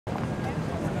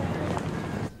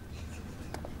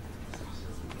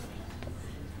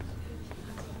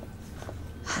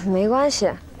没关系，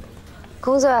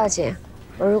工作要紧。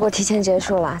我如果提前结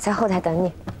束了，在后台等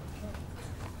你。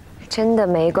真的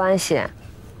没关系，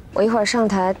我一会儿上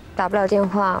台打不了电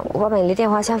话，我把美丽电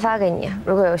话先发给你，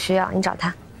如果有需要，你找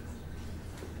她。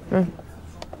嗯。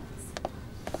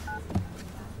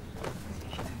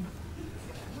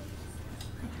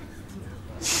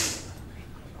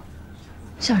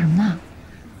笑什么呢？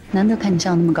难得看你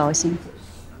笑得那么高兴。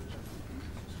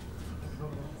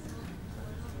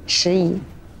11。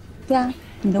对啊，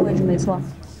你的位置没错。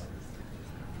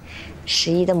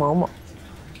11的某某。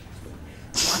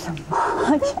我的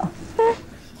妈呀！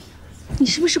你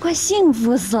是不是快幸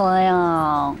福死了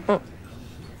呀？嗯。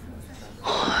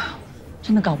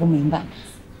真的搞不明白，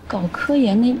搞科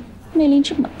研那魅力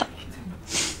这么大。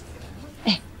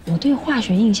哎，我对化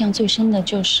学印象最深的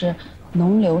就是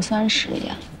浓硫酸实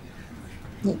验。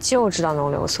你就知道浓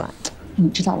硫酸，你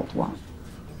知道的多，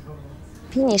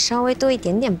比你稍微多一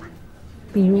点点吧。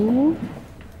比如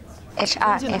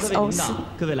H2SO4。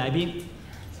各位来宾，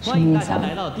欢迎大家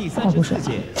来到第34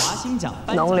届华星奖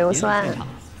颁奖典礼现场。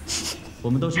我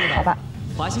们都说好吧，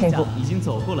华星奖已经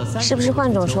走过了30。是不是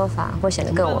换种说法会显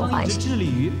得更文化一些？致力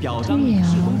于表彰对呀，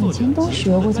以前都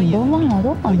学过，怎么都忘了，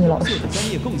都忘记老师。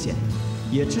专业贡献，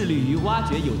也致力于挖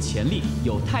掘有潜力、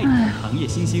有态度的行业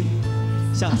新星。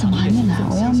他怎么还没来？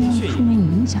我要没有负面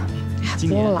影响。不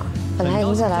用了，本来已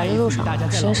经在来的路上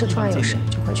了，实验室突然有事，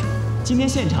就回去了。今天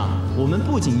现场，我们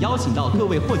不仅邀请到各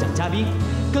位获奖嘉宾，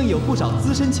更有不少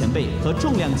资深前辈和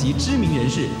重量级知名人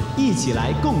士一起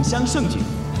来共襄盛举。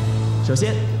首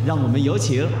先，让我们有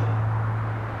请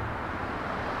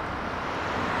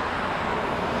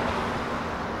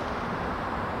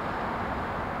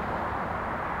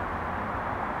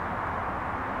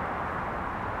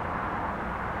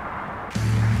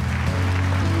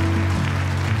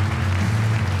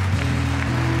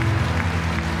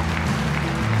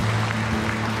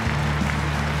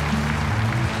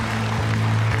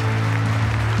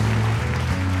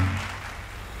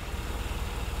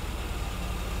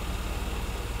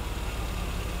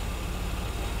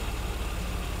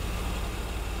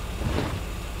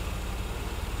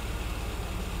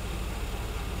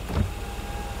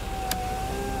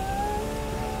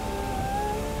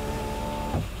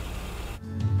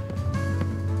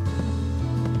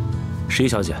11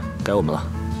小姐，该我们了。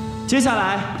接下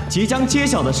来即将揭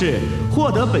晓的是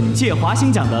获得本届华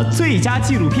星奖的最佳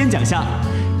纪录片奖项，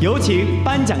有请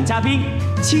颁奖嘉宾：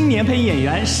青年配音演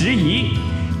员石怡，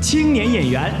青年演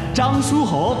员张书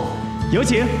红，有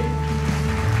请。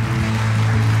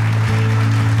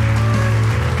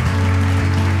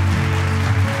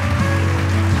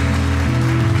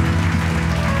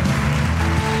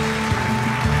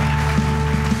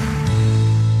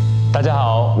大家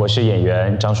好，我是演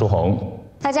员张书红。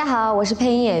大家好，我是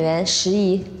配音演员石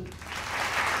怡。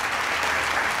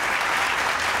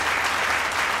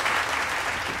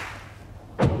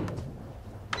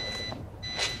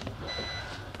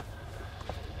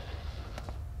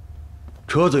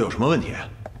车子有什么问题？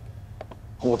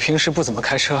我平时不怎么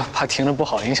开车，怕停了不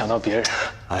好影响到别人。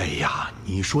哎呀，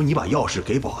你说你把钥匙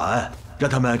给保安，让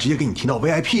他们直接给你停到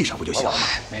VIP 上不就行了吗？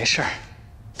没事儿，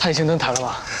他已经登台了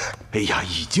吗？哎呀，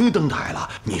已经登台了。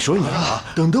你说你啊，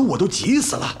等得我都急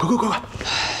死了。快！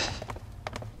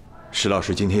石老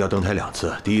师今天要登台2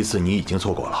次，第1次你已经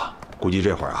错过了，估计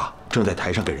这会儿啊正在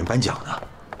台上给人颁奖呢，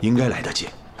应该来得及。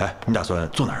哎，你打算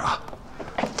坐哪儿啊？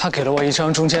他给了我一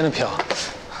张中间的票，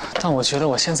但我觉得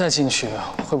我现在进去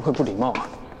会不会不礼貌啊？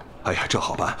哎呀，这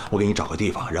好办，我给你找个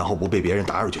地方，然后不被别人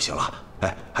打扰就行了。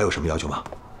哎，还有什么要求吗？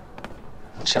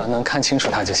只要能看清楚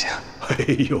他就行。哎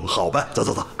呦，好办，走，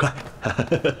快。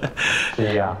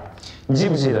石怡啊，你记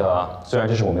不记得？虽然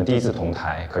这是我们第1次同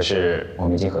台，可是我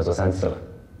们已经合作3次了。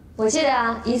我记得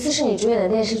啊，1次是你主演的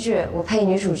电视剧，我配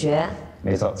女主角。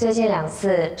没错。最近2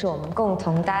次是我们共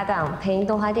同搭档配音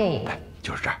动画电影。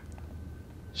就是这儿。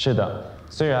是的，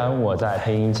虽然我在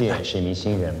配音界是一名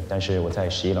新人，但是我在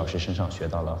石怡老师身上学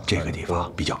到了这个地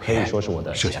方比较偏，可以说是我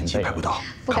的摄像机拍不到，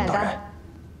不敢当。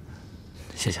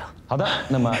谢谢。好的，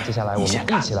那么接下来我们一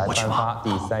起来颁发第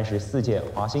34届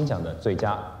华星奖的最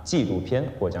佳纪录片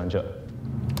获奖者。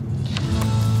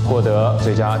获得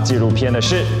最佳纪录片的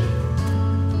是，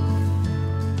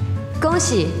恭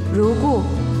喜如故，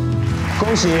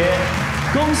恭喜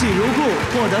如故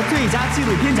获得最佳纪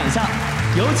录片奖项，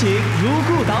有请如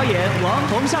故导演王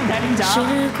红上台领奖，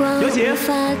有请。无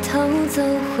法偷走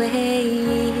回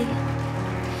忆，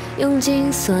用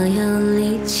尽所有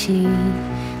力气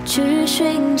去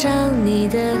寻找你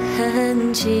的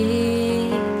痕迹，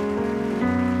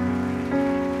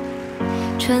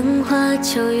春花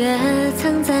秋月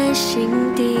藏在心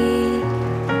底，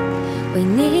为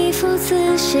你赴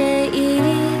此协议，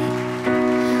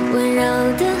温柔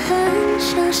的很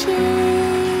相信。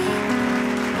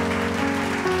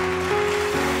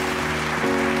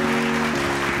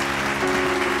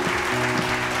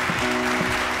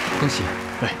恭喜！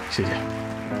哎，谢谢，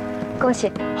恭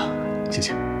喜！谢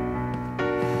谢。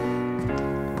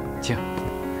请。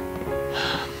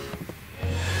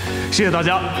谢谢大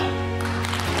家，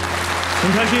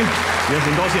很开心，也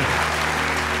很高兴，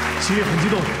心里很激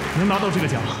动，能拿到这个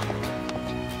奖，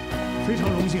非常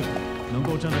荣幸能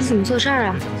够站在。你怎么做这儿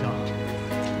啊？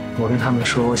我跟他们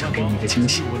说，我想给你一个惊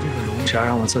喜，只要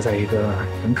让我坐在一个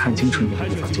能看清楚你的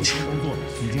地方就行。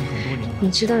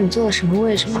你知道你坐的什么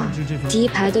位置吗？第一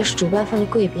排都是主办方的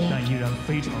贵宾。但依然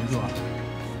非常热爱。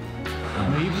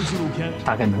每一部纪录片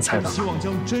大概能猜到。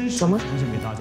怎么？